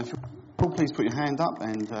Please put your hand up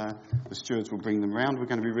and the stewards will bring them round. We're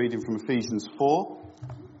going to be reading from Ephesians 4.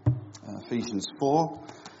 Ephesians 4.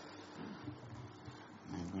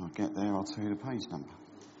 And when I get there, I'll tell you the page number.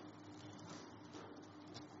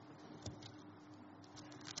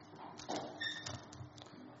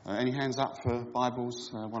 Any hands up for Bibles?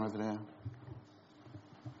 One over there.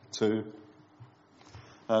 Two.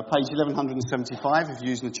 Page 1175 if you're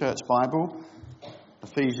using the church Bible.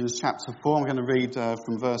 Ephesians chapter 4. I'm going to read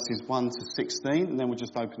from verses 1 to 16, and then we'll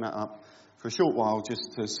just open that up for a short while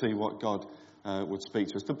just to see what God would speak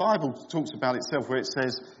to us. The Bible talks about itself where it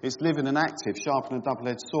says it's living and active, sharper than a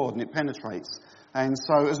double-edged sword, and it penetrates. And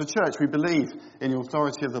so as a church, we believe in the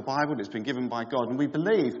authority of the Bible that's been given by God, and we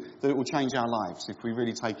believe that it will change our lives if we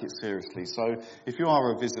really take it seriously. So if you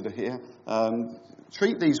are a visitor here,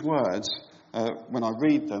 treat these words when I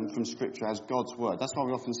read them from Scripture as God's Word. That's why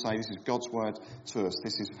we often say this is God's Word to us.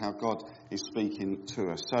 This is how God is speaking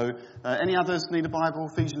to us. So, any others need a Bible?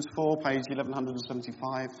 Ephesians 4, page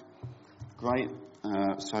 1175. Great.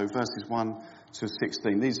 So, verses 1 to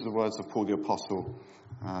 16. These are the words of Paul the Apostle.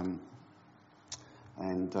 At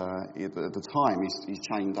the time, he's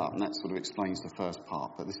chained up, and that sort of explains the first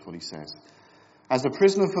part. But this is what he says. As a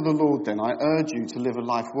prisoner for the Lord, then, I urge you to live a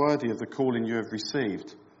life worthy of the calling you have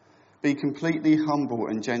received. Be completely humble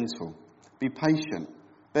and gentle. Be patient,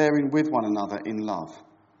 bearing with one another in love.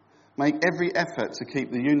 Make every effort to keep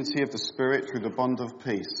the unity of the Spirit through the bond of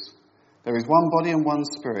peace. There is one body and one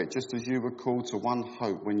Spirit, just as you were called to one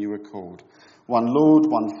hope when you were called. One Lord,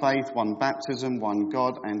 one faith, one baptism, one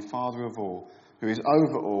God and Father of all, who is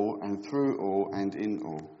over all and through all and in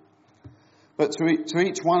all. But to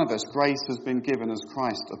each one of us, grace has been given as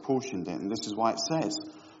Christ apportioned it. And this is why it says,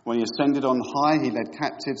 when he ascended on high, he led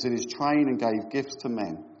captives in his train and gave gifts to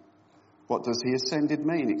men. What does he ascended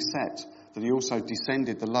mean, except that he also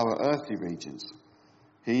descended the lower earthly regions?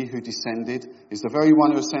 He who descended is the very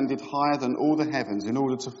one who ascended higher than all the heavens in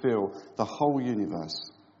order to fill the whole universe.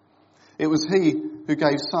 It was he who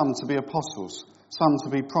gave some to be apostles, some to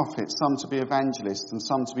be prophets, some to be evangelists, and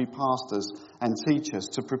some to be pastors and teachers,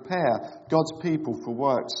 to prepare God's people for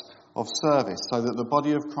works of service, so that the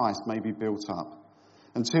body of Christ may be built up,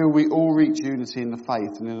 until we all reach unity in the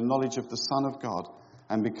faith and in the knowledge of the Son of God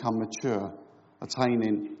and become mature,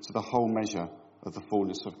 attaining to the whole measure of the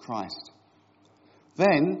fullness of Christ.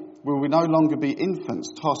 Then will we no longer be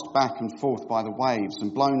infants tossed back and forth by the waves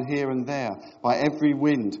and blown here and there by every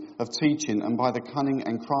wind of teaching and by the cunning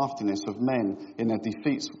and craftiness of men in their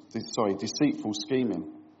deceitful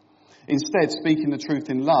scheming. Instead, speaking the truth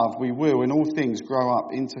in love, we will in all things grow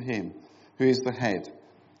up into him who is the head,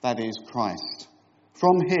 that is Christ.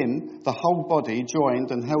 From him, the whole body, joined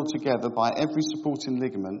and held together by every supporting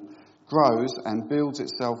ligament, grows and builds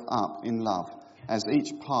itself up in love, as each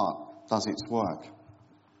part does its work.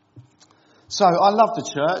 So, I love the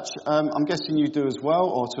church. I'm guessing you do as well,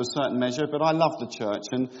 or to a certain measure, but I love the church.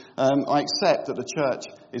 And I accept that the church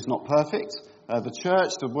is not perfect. The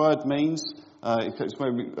church, the word means,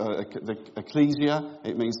 the ecclesia,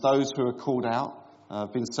 it means those who are called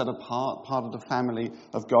out, been set apart, part of the family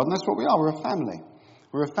of God. And that's what we are, we're a family.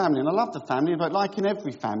 We're a family, and I love the family, but like in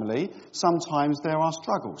every family, sometimes there are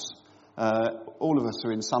struggles. All of us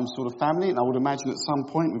are in some sort of family, and I would imagine at some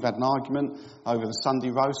point we've had an argument over the Sunday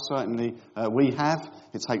roast. Certainly we have.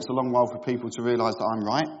 It takes a long while for people to realise that I'm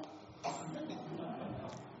right.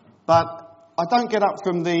 But I don't get up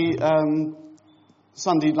from the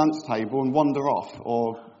Sunday lunch table and wander off,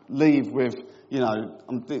 or leave with,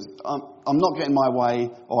 I'm not getting my way,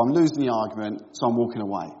 or I'm losing the argument, so I'm walking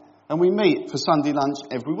away. And we meet for Sunday lunch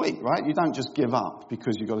every week, right? You don't just give up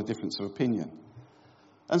because you've got a difference of opinion.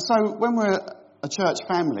 And so when we're a church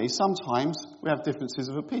family, sometimes we have differences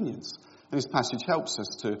of opinions. And this passage helps us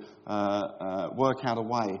to work out a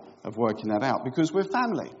way of working that out, because we're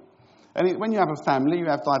family. And when you have a family, you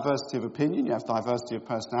have diversity of opinion, you have diversity of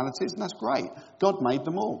personalities, and that's great. God made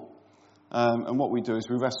them all. And what we do is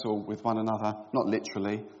we wrestle with one another, not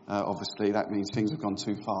literally, obviously, that means things have gone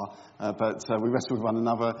too far, but we wrestle with one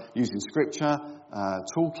another using Scripture,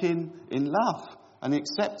 talking in love and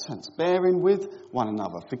acceptance, bearing with one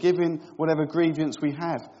another, forgiving whatever grievance we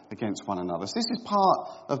have against one another. So this is part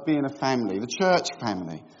of being a family, the church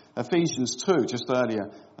family. Ephesians 2, just earlier,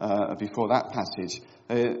 before that passage,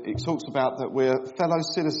 it talks about that we're fellow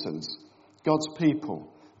citizens, God's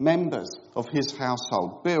people, members of his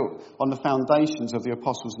household, built on the foundations of the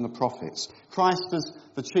apostles and the prophets. Christ as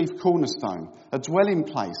the chief cornerstone, a dwelling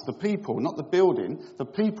place, the people, not the building, the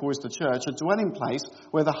people is the church, a dwelling place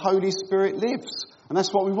where the Holy Spirit lives. And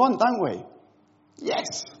that's what we want, don't we?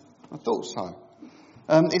 Yes, I thought so.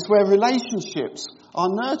 It's where relationships are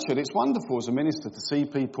nurtured. It's wonderful as a minister to see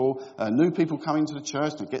people, new people coming to the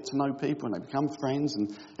church, to get to know people and they become friends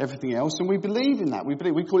and everything else. And we believe in that.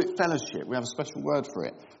 We call it fellowship. We have a special word for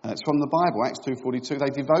it. It's from the Bible, Acts 2:42.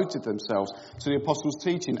 They devoted themselves to the apostles'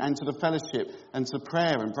 teaching and to the fellowship and to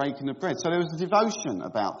prayer and breaking the bread. So there was a devotion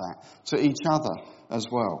about that to each other as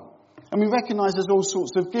well. And we recognise there's all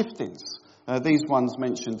sorts of giftings. These ones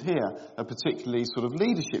mentioned here are particularly sort of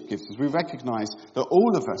leadership gifts. We recognise that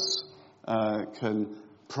all of us can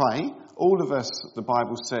pray. All of us, the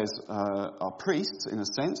Bible says, are priests in a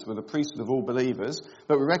sense. We're the priesthood of all believers.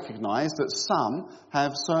 But we recognise that some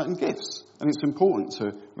have certain gifts. And it's important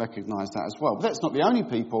to recognise that as well. But that's not the only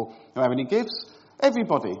people who have any gifts.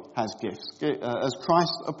 Everybody has gifts, as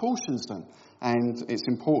Christ apportions them. And it's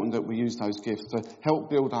important that we use those gifts to help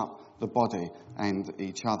build up the body and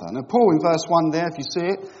each other. Now Paul in verse 1 there, if you see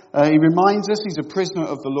it, he reminds us he's a prisoner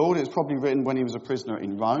of the Lord. It was probably written when he was a prisoner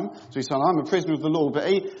in Rome. So he's saying, I'm a prisoner of the Lord. But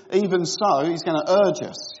even so, he's going to urge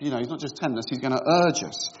us. He's not just telling us, he's going to urge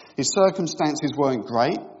us. His circumstances weren't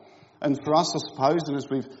great. And for us, I suppose, and as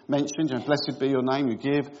we've mentioned, blessed be your name, you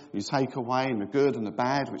give, you take away, and the good and the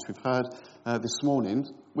bad, which we've heard this morning,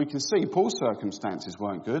 we can see Paul's circumstances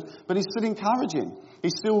weren't good, but he's still encouraging.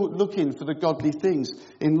 He's still looking for the godly things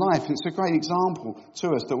in life. And it's a great example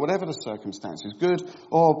to us that whatever the circumstances, good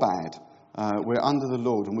or bad, we're under the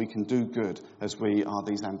Lord and we can do good as we are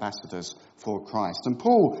these ambassadors for Christ. And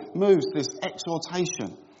Paul moves this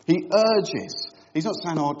exhortation. He urges. He's not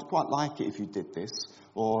saying, I'd quite like it if you did this,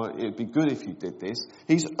 or it'd be good if you did this.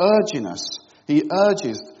 He's urging us. He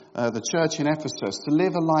urges the church in Ephesus to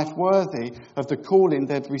live a life worthy of the calling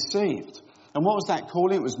they'd received. And what was that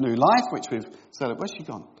calling? It was new life, which we've said, where's she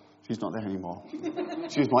gone? She's not there anymore.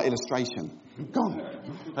 She was my illustration.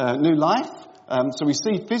 Gone. New life. So we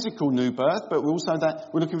see physical new birth, but we're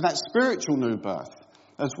looking for that spiritual new birth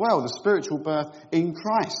as well, the spiritual birth in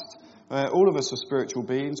Christ. All of us are spiritual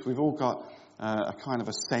beings. We've all got a kind of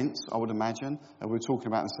a sense, I would imagine. We were talking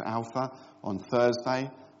about this at Alpha on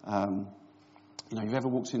Thursday. You've ever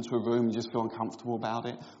walked into a room and you just feel uncomfortable about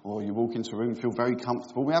it? Or you walk into a room and feel very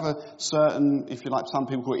comfortable. We have a certain, if you like, some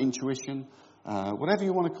people call it intuition, whatever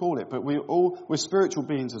you want to call it. But we're spiritual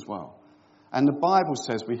beings as well. And the Bible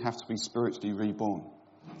says we have to be spiritually reborn.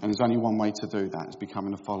 And there's only one way to do that. It's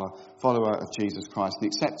becoming a follower of Jesus Christ and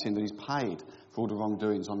accepting that he's paid for all the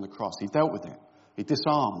wrongdoings on the cross. He dealt with it. He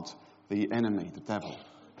disarmed the enemy, the devil,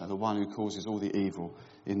 the one who causes all the evil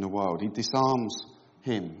in the world. He disarms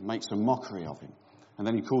him, makes a mockery of him. And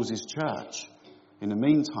then he calls his church, in the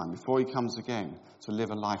meantime, before he comes again, to live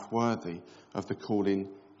a life worthy of the calling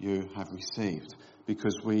you have received.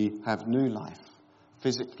 Because we have new life,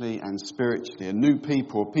 physically and spiritually, a new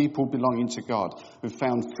people, a people belonging to God. We've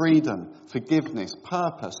found freedom, forgiveness,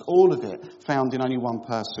 purpose, all of it found in only one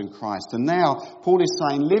person, Christ. And now Paul is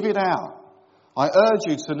saying, live it out. I urge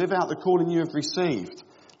you to live out the calling you have received.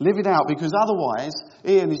 Live it out, because otherwise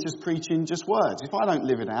Ian is just preaching just words. If I don't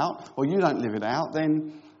live it out, or you don't live it out,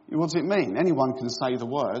 then what does it mean? Anyone can say the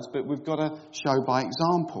words, but we've got to show by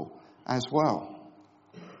example as well.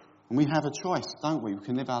 And we have a choice, don't we? We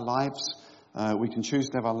can live our lives, we can choose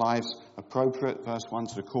to live our lives appropriate, verse 1,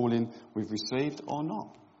 to the calling we've received or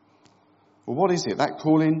not. Well, what is it? That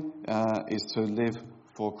calling is to live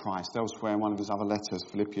for Christ. Elsewhere in one of his other letters,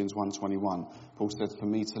 Philippians 1:21, Paul said, for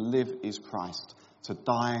me to live is Christ, to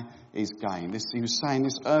die is gain. He was saying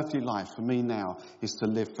this earthly life for me now is to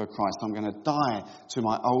live for Christ. I'm going to die to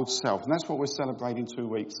my old self. And that's what we're celebrating 2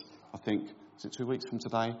 weeks, I think. Is it 2 weeks from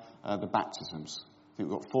today? The baptisms. I think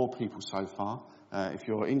we've got 4 people so far. If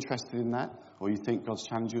you're interested in that, or you think God's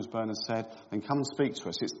challenged you, as Bernard said, then come and speak to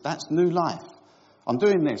us. That's new life. I'm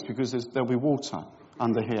doing this because there'll be water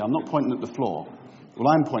under here. I'm not pointing at the floor. Well,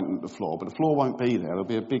 I'm pointing at the floor, but the floor won't be there. There'll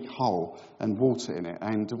be a big hole and water in it.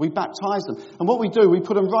 And we baptise them. And what we do, we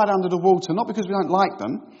put them right under the water, not because we don't like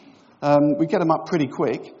them. We get them up pretty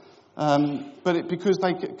quick. But because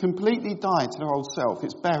they completely die to their old self.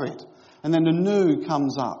 It's buried. And then the new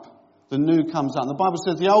comes up. The new comes up. And the Bible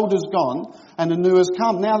says the old has gone and the new has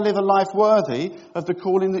come. Now live a life worthy of the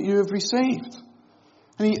calling that you have received.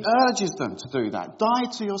 And he urges them to do that.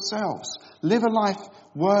 Die to yourselves. Live a life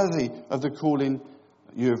worthy of the calling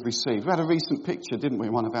you have received. We had a recent picture, didn't we,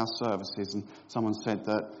 in one of our services, and someone said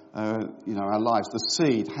that, our lives, the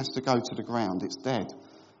seed has to go to the ground. It's dead.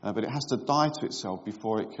 But it has to die to itself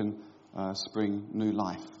before it can spring new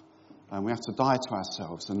life. And we have to die to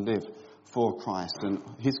ourselves and live for Christ and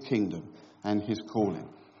his kingdom and his calling.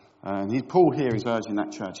 And Paul here is urging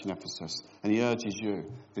that church in Ephesus, and he urges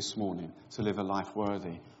you this morning to live a life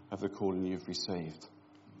worthy of the calling you've received.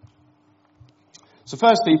 So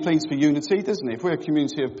firstly, he pleads for unity, doesn't he? If we're a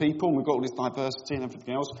community of people and we've got all this diversity and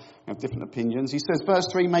everything else, we have different opinions. He says, verse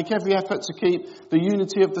 3, make every effort to keep the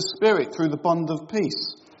unity of the Spirit through the bond of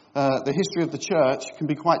peace. The history of the church can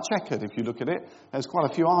be quite checkered if you look at it. There's quite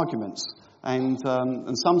a few arguments. And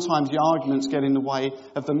sometimes the arguments get in the way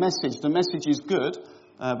of the message. The message is good,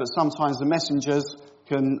 but sometimes the messengers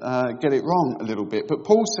can get it wrong a little bit. But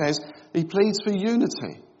Paul says he pleads for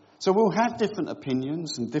unity. So we'll have different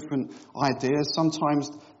opinions and different ideas,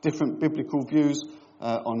 sometimes different biblical views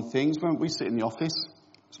on things. When we sit in the office,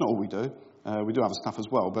 it's not all we do. We do other stuff as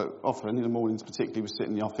well, but often in the mornings particularly we sit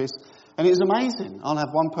in the office. And it's amazing. I'll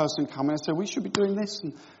have one person come in and say, we should be doing this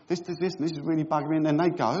and this, and this is really bugging me. And then they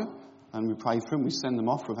go and we pray for them, we send them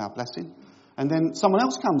off with our blessing. And then someone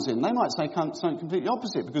else comes in. They might say something completely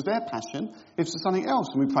opposite because their passion is for something else.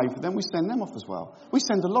 And we pray for them, we send them off as well. We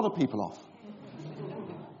send a lot of people off.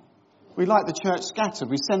 We like the church scattered.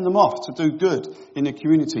 We send them off to do good in the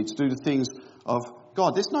community, to do the things of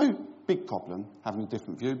God. There's no big problem having a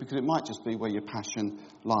different view because it might just be where your passion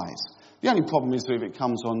lies. The only problem is if it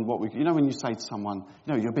comes on what we... You know when you say to someone,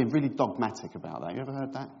 you're being really dogmatic about that. You ever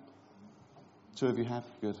heard that? Two of you have?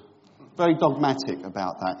 Good. Very dogmatic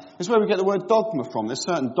about that. It's where we get the word dogma from. There's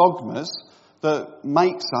certain dogmas that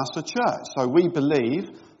makes us a church. So we believe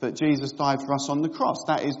that Jesus died for us on the cross.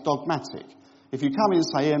 That is dogmatic. If you come in and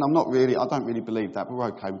say, Ian, I don't really believe that, but we're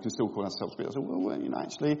okay, we can still call ourselves Christians. I say, well,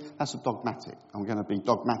 actually, that's a dogmatic. I'm going to be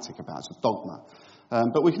dogmatic about it. It's a dogma.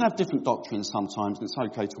 But we can have different doctrines sometimes, and it's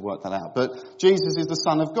okay to work that out. But Jesus is the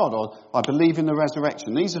Son of God, or I believe in the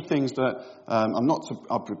resurrection. These are things that I'm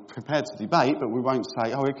prepared to debate, but we won't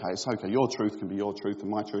say, it's okay, your truth can be your truth and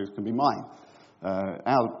my truth can be mine.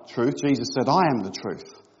 Our truth, Jesus said, I am the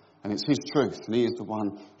truth, and it's his truth, and he is the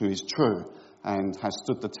one who is true and has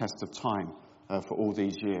stood the test of time. For all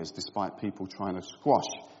these years, despite people trying to squash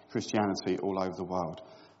Christianity all over the world.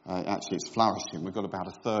 Actually, it's flourishing. We've got about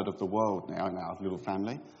a third of the world now in our little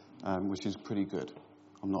family, which is pretty good.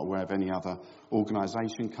 I'm not aware of any other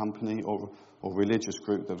organisation, company, or religious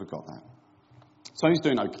group that have got that. So he's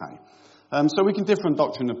doing okay. So we can differ on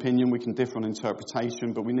doctrine and opinion, we can differ on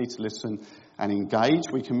interpretation, but we need to listen and engage.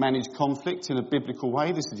 We can manage conflict in a biblical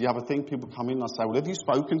way. This is the other thing. People come in and I say, well, have you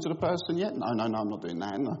spoken to the person yet? No, I'm not doing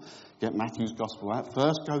that. And I get Matthew's gospel out.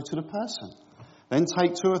 First, go to the person. Then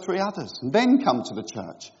take 2 or 3 others. And then come to the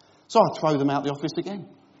church. So I throw them out the office again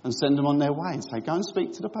and send them on their way and say, go and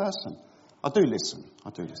speak to the person. I do listen.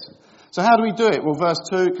 So how do we do it? Well, verse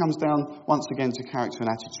 2 comes down once again to character and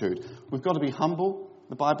attitude. We've got to be humble.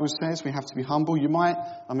 The Bible says we have to be humble. You might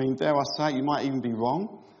even be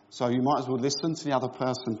wrong. So you might as well listen to the other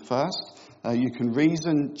person first. You can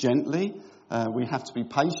reason gently. We have to be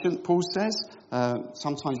patient, Paul says.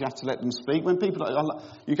 Sometimes you have to let them speak. When people,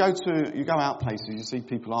 you go out places, you see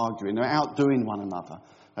people arguing. They're outdoing one another.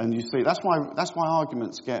 And you see, that's why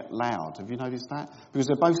arguments get loud. Have you noticed that? Because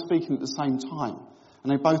they're both speaking at the same time.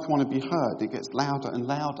 And they both want to be heard. It gets louder and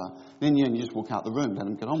louder. And in the end, you just walk out the room, let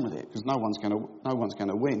them get on with it, because no one's going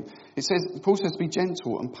to win. Paul says to be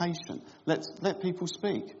gentle and patient. Let people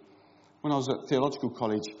speak. When I was at theological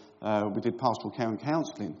college, we did pastoral care and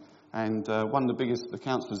counselling. And one of the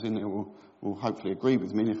counsellors in there will hopefully agree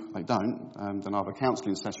with me. If they don't, then I'll have a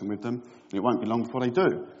counselling session with them. And it won't be long before they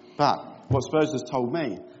do. But what Spurgeon told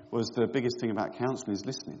me was the biggest thing about counselling is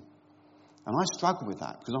listening. And I struggle with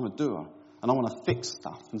that because I'm a doer. And I want to fix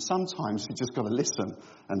stuff. And sometimes you just got to listen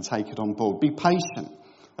and take it on board. Be patient.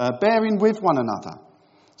 Bearing with one another.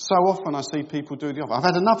 So often I see people do the opposite.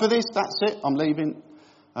 I've had enough of this, that's it, I'm leaving.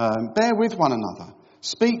 Bear with one another.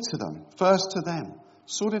 Speak to them. First to them.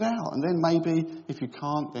 Sort it out. And then maybe, if you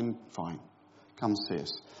can't, then fine. Come see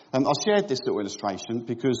us. I shared this little illustration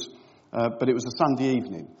because, but it was a Sunday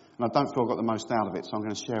evening. And I don't feel I got the most out of it, so I'm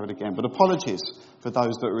going to share it again. But apologies for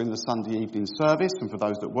those that were in the Sunday evening service and for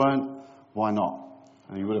those that weren't. Why not?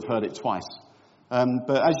 And you would have heard it twice.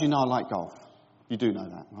 But as you know, I like golf. You do know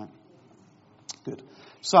that, right? Good.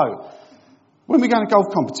 So, when we go to golf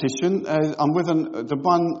competition, I'm with the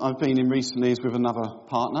one I've been in recently is with another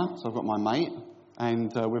partner. So I've got my mate,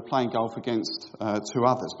 and we're playing golf against 2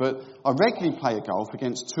 others. But I regularly play a golf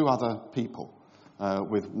against 2 other people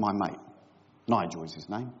with my mate. Nigel is his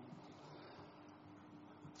name.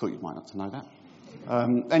 Thought you might not to know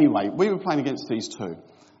that. Anyway, we were playing against these 2.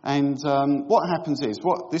 And what happens is,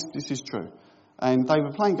 this is true, and they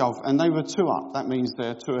were playing golf, and they were 2 up. That means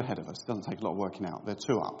they're 2 ahead of us. It doesn't take a lot of working out. They're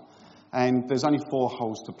 2 up. And there's only 4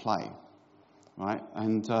 holes to play, right?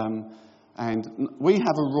 And we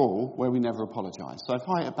have a rule where we never apologise. So if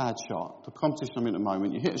I hit a bad shot, the competition I'm in at the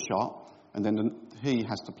moment, you hit a shot, and then he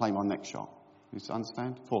has to play my next shot. You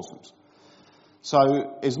understand? Foursomes. So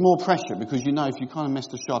it's more pressure because you know if you kind of mess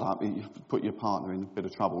the shot up, you put your partner in a bit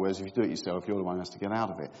of trouble, whereas if you do it yourself, you're the one who has to get out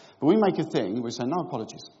of it. But we make a thing, we say no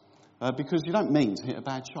apologies, because you don't mean to hit a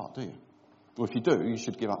bad shot, do you? Or if you do, you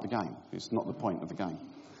should give up the game. It's not the point of the game.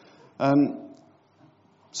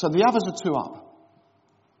 So the others are 2 up,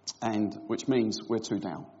 and which means we're 2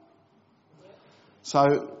 down. So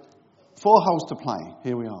 4 holes to play,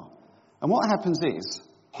 here we are. And what happens is,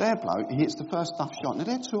 their bloke, he hits the first duff shot. Now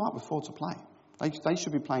they're 2 up with 4 to play. They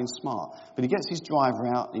should be playing smart. But he gets his driver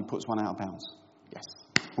out and he puts one out of bounds. Yes.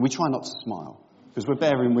 And we try not to smile because we're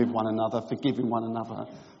bearing with one another, forgiving one another,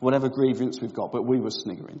 whatever grievance we've got. But we were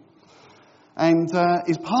sniggering. And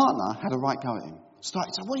his partner had a right go at him.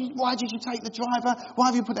 Started saying, why did you take the driver? Why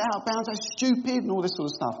have you put it out of bounds? That's stupid and all this sort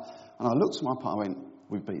of stuff. And I looked at my partner and went,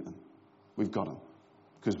 we've beat them. We've got them.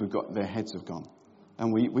 Because their heads have gone.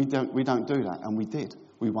 And we don't do that. And we did.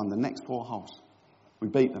 We won the next 4 holes. We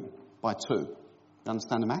beat them by 2. You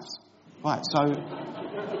understand the maths? Right, so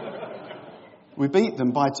we beat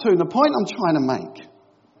them by 2. And the point I'm trying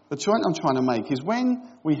to make is when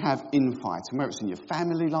we have infighting, whether it's in your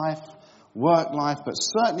family life, work life, but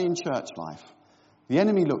certainly in church life, the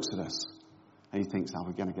enemy looks at us and he thinks,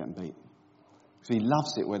 we're going to get them beat. Because he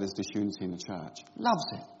loves it where there's disunity in the church. Loves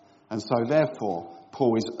it. And so therefore,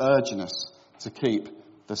 Paul is urging us to keep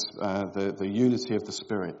the unity of the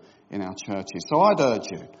Spirit in our churches. So I'd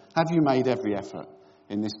urge you, have you made every effort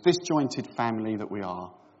in this disjointed family that we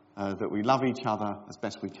are, that we love each other as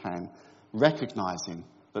best we can, recognising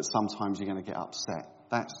that sometimes you're going to get upset.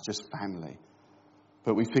 That's just family.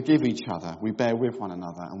 But we forgive each other, we bear with one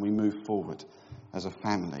another, and we move forward as a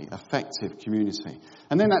family, effective community.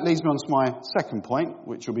 And then that leads me on to my second point,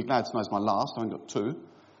 which you'll be glad to know is my last. I've only got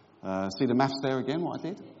 2. See the maths there again, what I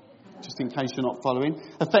did? Just in case you're not following.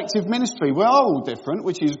 Effective ministry. We're all different,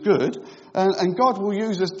 which is good. And God will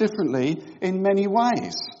use us differently in many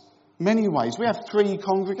ways. Many ways. We have 3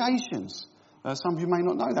 congregations. Some of you may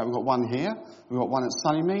not know that. We've got one here, we've got one at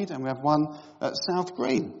Sunnymead, and we have one at South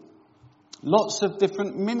Green. Lots of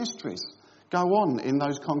different ministries go on in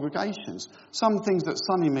those congregations. Some things that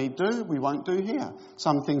Sunnymead do, we won't do here.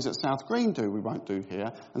 Some things that South Green do, we won't do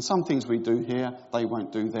here. And some things we do here, they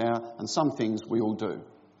won't do there. And some things we all do.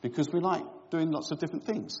 Because we like doing lots of different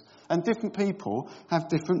things. And different people have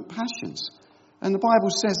different passions. And the Bible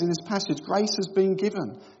says in this passage, grace has been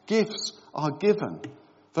given. Gifts are given.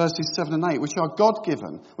 Verses 7 and 8, which are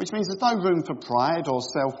God-given. Which means there's no room for pride or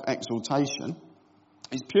self-exaltation.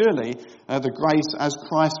 It's purely the grace as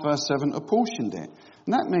Christ, verse 7, apportioned it.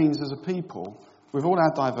 And that means as a people, with all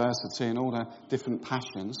our diversity and all our different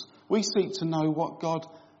passions, we seek to know what God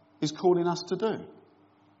is calling us to do.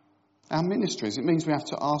 Our ministries, it means we have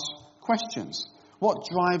to ask questions. What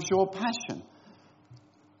drives your passion?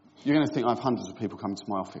 You're going to think I have hundreds of people coming to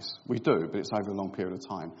my office. We do, but it's over a long period of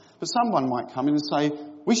time. But someone might come in and say,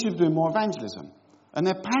 we should do more evangelism. And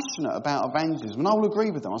they're passionate about evangelism. And I will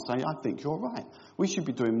agree with them. I'll say, I think you're right. We should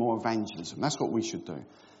be doing more evangelism. That's what we should do.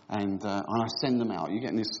 And I send them out. You're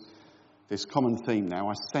getting this common theme now.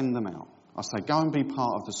 I send them out. I say, go and be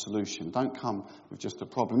part of the solution. Don't come with just a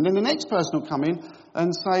problem. And then the next person will come in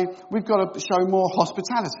and say, we've got to show more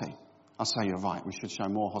hospitality. I say, you're right. We should show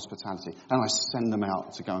more hospitality. And I send them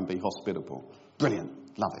out to go and be hospitable.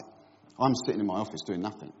 Brilliant. Love it. I'm sitting in my office doing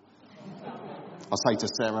nothing. I say to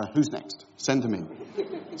Sarah, who's next? Send them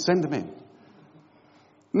in. Send them in.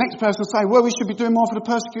 Next person will say, well, we should be doing more for the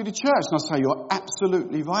persecuted church. And I say, you're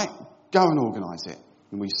absolutely right. Go and organise it.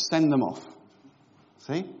 And we send them off.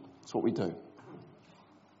 See? That's what we do.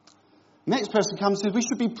 Next person comes and says, we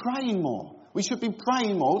should be praying more. We should be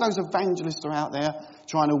praying more. All those evangelists are out there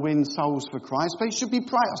trying to win souls for Christ. They should be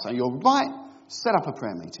praying. I say, you're right. Set up a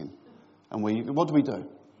prayer meeting. And what do?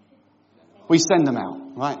 We send them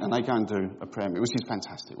out, right? And they go and do a prayer meeting, which is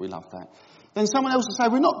fantastic. We love that. Then someone else will say,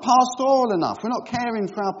 we're not pastoral enough. We're not caring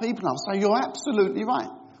for our people enough. So you're absolutely right.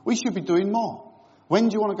 We should be doing more. When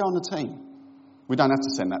do you want to go on the team? We don't have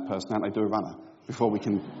to send that person out. They do a runner before we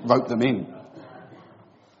can rope them in.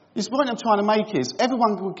 This point I'm trying to make is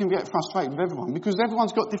everyone can get frustrated with everyone because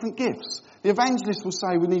everyone's got different gifts. The evangelist will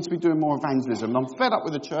say we need to be doing more evangelism. I'm fed up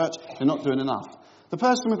with the church. They're not doing enough. The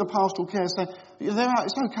person with the pastoral care say,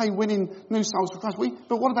 it's okay winning new souls for Christ.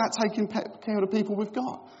 But what about taking care of the people we've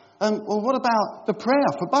got? Well, what about the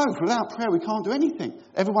prayer for both? Without prayer, we can't do anything.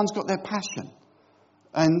 Everyone's got their passion.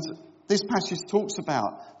 And this passage talks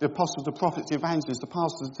about the apostles, the prophets, the evangelists, the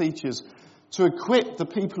pastors, the teachers, to equip the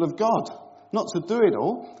people of God not to do it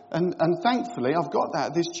all. And thankfully, I've got that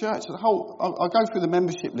at this church. I'll go through the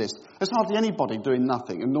membership list. There's hardly anybody doing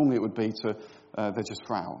nothing. And normally it would be they're just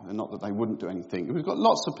frail. And not that they wouldn't do anything. We've got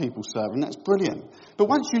lots of people serving. That's brilliant. But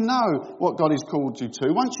once you know what God has called you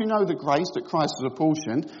to, once you know the grace that Christ has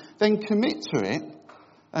apportioned, then commit to it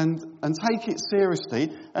and take it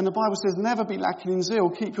seriously. And the Bible says, never be lacking in zeal.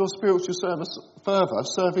 Keep your spiritual service fervour,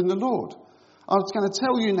 serving the Lord. I was going to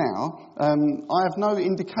tell you now, I have no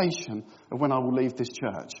indication of when I will leave this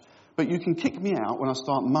church. But you can kick me out when I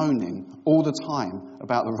start moaning all the time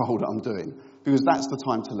about the role that I'm doing. Because that's the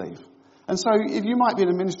time to leave. And so if you might be in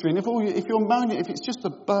a ministry, and if you're moaning, if it's just a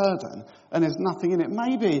burden and there's nothing in it,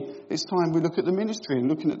 maybe it's time we look at the ministry and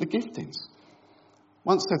looking at the giftings.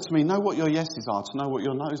 Once said to me, know what your yeses are to know what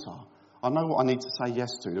your nos are. I know what I need to say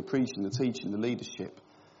yes to, the preaching, the teaching, the leadership.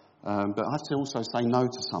 But I have to also say no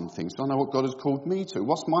to some things. So I know what God has called me to.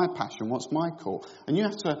 What's my passion? What's my call? And you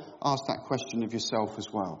have to ask that question of yourself as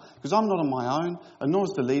well. Because I'm not on my own, and nor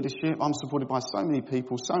is the leadership. I'm supported by so many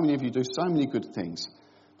people. So many of you do so many good things.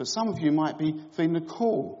 But some of you might be feeling a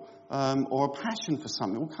call or a passion for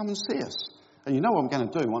something. Well, come and see us. And you know what I'm going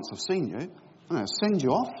to do once I've seen you. I'm going to send you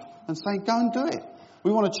off and say, go and do it.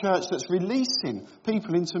 We want a church that's releasing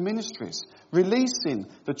people into ministries, releasing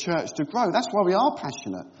the church to grow. That's why we are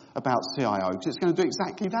passionate about CIO, because it's going to do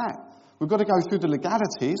exactly that. We've got to go through the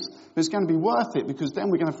legalities, but it's going to be worth it, because then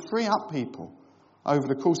we're going to free up people over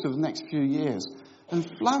the course of the next few years and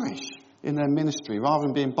flourish in their ministry rather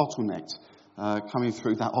than being bottlenecked coming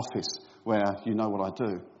through that office where you know what I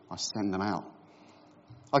do. I send them out.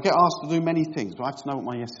 I get asked to do many things, but I have to know what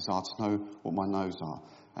my yeses are to know what my nos are.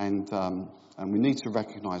 And we need to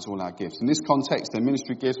recognise all our gifts. In this context, they're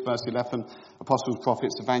ministry gifts, verse 11, apostles,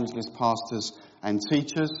 prophets, evangelists, pastors and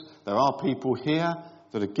teachers. There are people here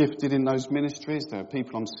that are gifted in those ministries. There are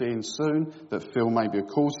people I'm seeing soon that feel maybe a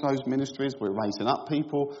call to those ministries. We're raising up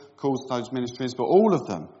people, calls to those ministries. But all of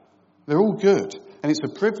them, they're all good. And it's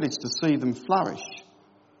a privilege to see them flourish.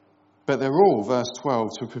 But they're all, verse 12,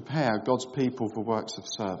 to prepare God's people for works of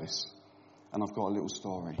service. And I've got a little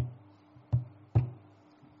story.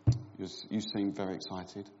 You seem very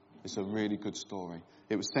excited. It's a really good story.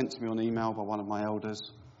 It was sent to me on email by one of my elders.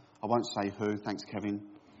 I won't say who, thanks Kevin.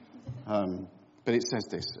 But it says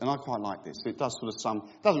this, and I quite like this. It does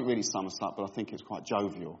doesn't really sum us up, but I think it's quite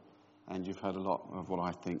jovial. And you've heard a lot of what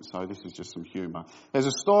I think, so this is just some humour. There's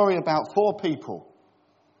a story about 4 people.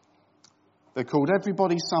 They're called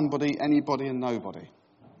everybody, somebody, anybody and nobody.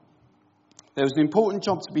 There was an important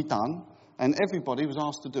job to be done, and everybody was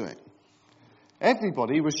asked to do it.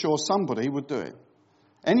 Everybody was sure somebody would do it.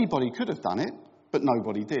 Anybody could have done it, but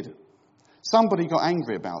nobody did. Somebody got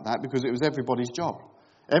angry about that because it was everybody's job.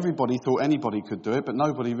 Everybody thought anybody could do it, but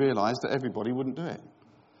nobody realised that everybody wouldn't do it.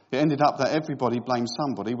 It ended up that everybody blamed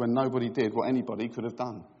somebody when nobody did what anybody could have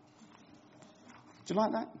done. Do you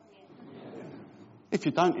like that? Yeah. If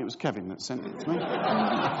you don't, it was Kevin that sent it to me.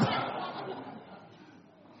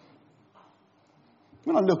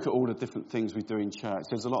 When I look at all the different things we do in church,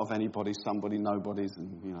 there's a lot of anybody, somebody, nobodies,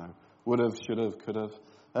 and, would have, should have, could have.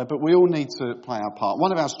 But we all need to play our part.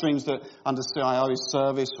 One of our streams that under CIO is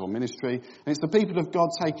service or ministry. And it's the people of God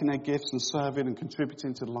taking their gifts and serving and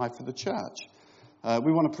contributing to the life of the church.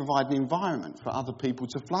 We want to provide an environment for other people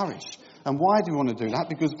to flourish. And why do we want to do that?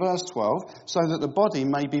 Because verse 12, so that the body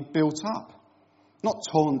may be built up. Not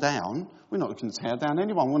torn down. We're not looking to tear down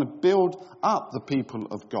anyone. We want to build up the people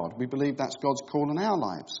of God. We believe that's God's call on our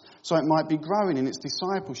lives. So it might be growing in its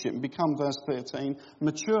discipleship and become, verse 13,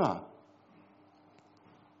 mature.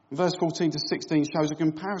 Verse 14 to 16 shows a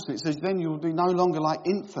comparison. It says, then you will be no longer like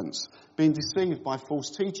infants, being deceived by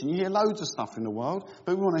false teaching. You hear loads of stuff in the world,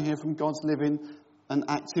 but we want to hear from God's living and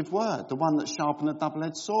active word, the one that sharpens a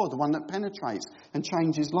double-edged sword, the one that penetrates and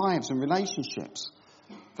changes lives and relationships.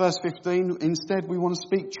 Verse 15, instead we want to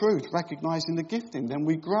speak truth, recognising the gifting. Then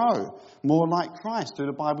we grow more like Christ, who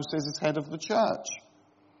the Bible says is head of the church.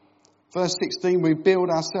 Verse 16, we build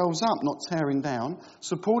ourselves up, not tearing down,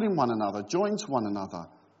 supporting one another, joined to one another,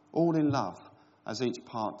 all in love, as each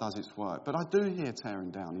part does its work. But I do hear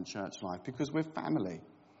tearing down in church life because we're family.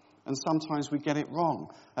 And sometimes we get it wrong,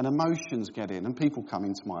 and emotions get in, and people come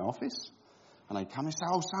into my office, and they come and say,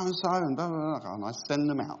 oh, so-and-so, and blah, blah, blah, and I send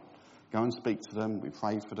them out. Go and speak to them, we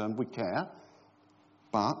pray for them, we care,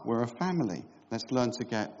 but we're a family. Let's learn to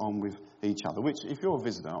get on with each other, which, if you're a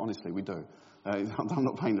visitor, honestly, we do. I'm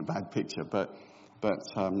not painting a bad picture, but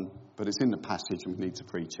it's in the passage and we need to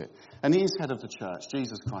preach it. And he is head of the church,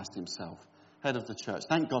 Jesus Christ himself, head of the church.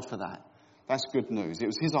 Thank God for that. That's good news. It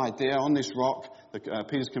was his idea on this rock,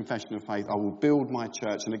 Peter's confession of faith, I will build my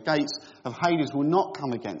church and the gates of Hades will not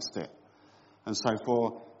come against it. And so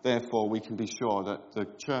for therefore, we can be sure that the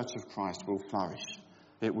Church of Christ will flourish.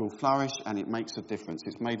 It will flourish, and it makes a difference.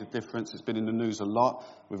 It's made a difference. It's been in the news a lot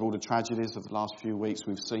with all the tragedies of the last few weeks.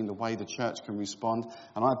 We've seen the way the church can respond,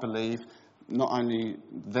 and I believe not only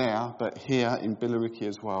there, but here in Billericay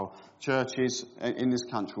as well, churches in this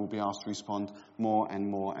country will be asked to respond more and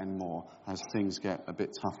more and more as things get a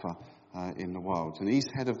bit tougher in the world. And he's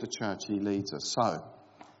head of the church, he leads us. So,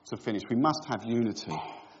 to finish, we must have unity.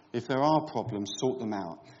 If there are problems, sort them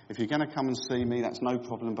out. If you're going to come and see me, that's no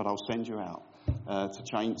problem, but I'll send you out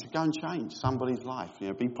to go and change somebody's life.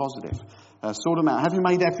 Be positive. Sort them out. Have you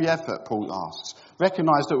made every effort, Paul asks?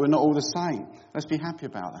 Recognise that we're not all the same. Let's be happy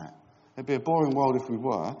about that. It'd be a boring world if we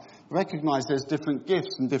were. Recognise there's different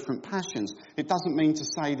gifts and different passions. It doesn't mean to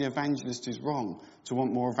say the evangelist is wrong to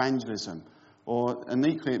want more evangelism. And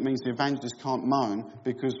equally, it means the evangelist can't moan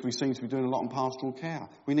because we seem to be doing a lot on pastoral care.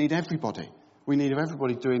 We need everybody. We need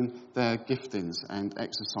everybody doing their giftings and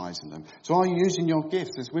exercising them. So are you using your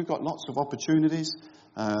gifts? As we've got lots of opportunities,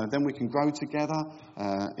 then we can grow together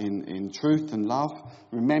in truth and love,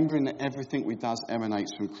 remembering that everything we do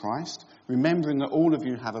emanates from Christ, remembering that all of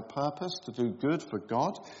you have a purpose to do good for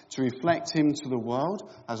God, to reflect him to the world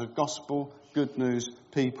as a gospel, good news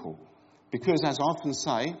people. Because as I often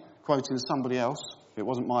say, quoting somebody else, it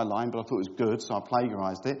wasn't my line, but I thought it was good, so I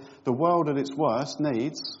plagiarised it, the world at its worst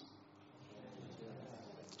needs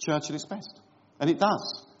the church at its best. And it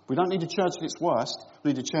does. We don't need a church at its worst,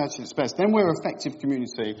 we need a church at its best. Then we're an effective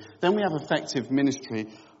community, then we have effective ministry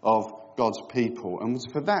of God's people. And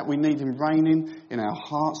for that we need him reigning in our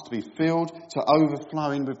hearts, to be filled, to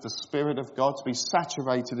overflowing with the Spirit of God, to be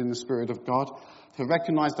saturated in the Spirit of God, to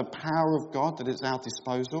recognise the power of God that is at our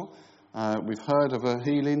disposal. We've heard of a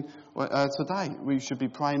healing today. We should be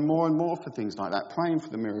praying more and more for things like that, praying for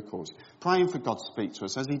the miracles, praying for God to speak to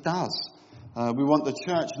us as he does. We want the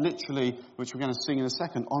church literally, which we're going to sing in a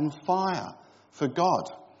second, on fire for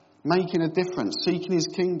God, making a difference, seeking his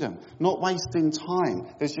kingdom, not wasting time.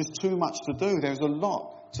 There's just too much to do. There's a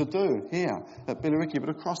lot to do here at Billericay, but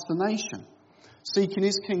across the nation. Seeking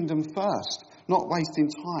his kingdom first, not wasting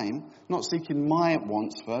time, not seeking my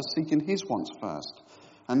wants first, seeking his wants first.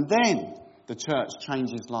 And then the church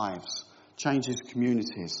changes lives, changes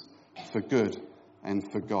communities for good and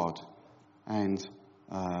for God. And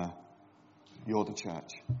you're the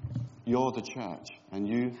church. You're the church, and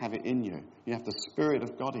you have it in you. You have the Spirit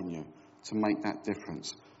of God in you to make that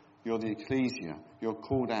difference. You're the ecclesia. You're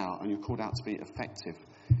called out, and you're called out to be effective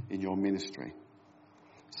in your ministry.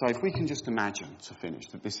 So if we can just imagine, to finish,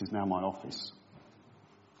 that this is now my office.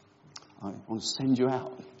 I want to send you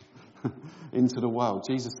out into the world.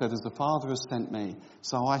 Jesus said, as the Father has sent me,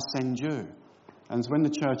 so I send you. And when the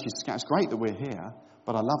church is scattered, it's great that we're here,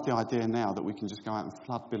 but I love the idea now that we can just go out and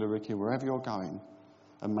flood Billericay wherever you're going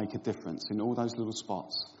and make a difference in all those little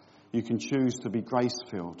spots. You can choose to be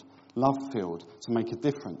grace-filled, love-filled, to make a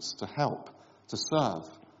difference, to help, to serve,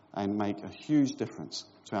 and make a huge difference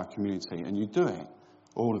to our community. And you do it,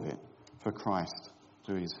 all of it, for Christ,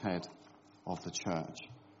 who is head of the church.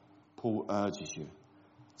 Paul urges you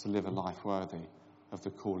to live a life worthy of the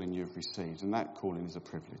calling you've received. And that calling is a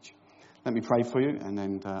privilege. Let me pray for you, and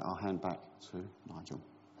then I'll hand back to Nigel.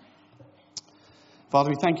 Father,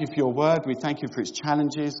 we thank you for your word. We thank you for its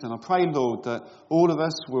challenges. And I pray, Lord, that all of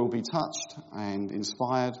us will be touched and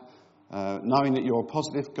inspired, knowing that you're a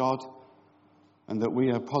positive God and that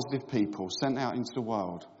we are positive people sent out into the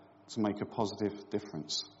world to make a positive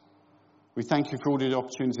difference. We thank you for all the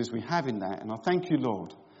opportunities we have in that. And I thank you,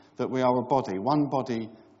 Lord, that we are a body, one body,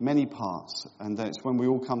 many parts, and that it's when we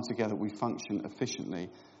all come together we function efficiently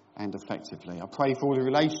and effectively. I pray for all the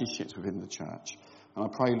relationships within the church. And I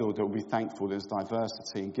pray, Lord, that we'll be thankful there's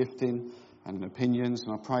diversity in gifting and in opinions.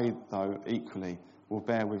 And I pray, though, equally, we'll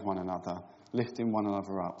bear with one another, lifting one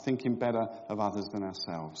another up, thinking better of others than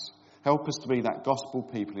ourselves. Help us to be that gospel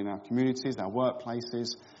people in our communities, our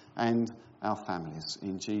workplaces, and our families.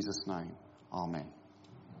 In Jesus' name, amen.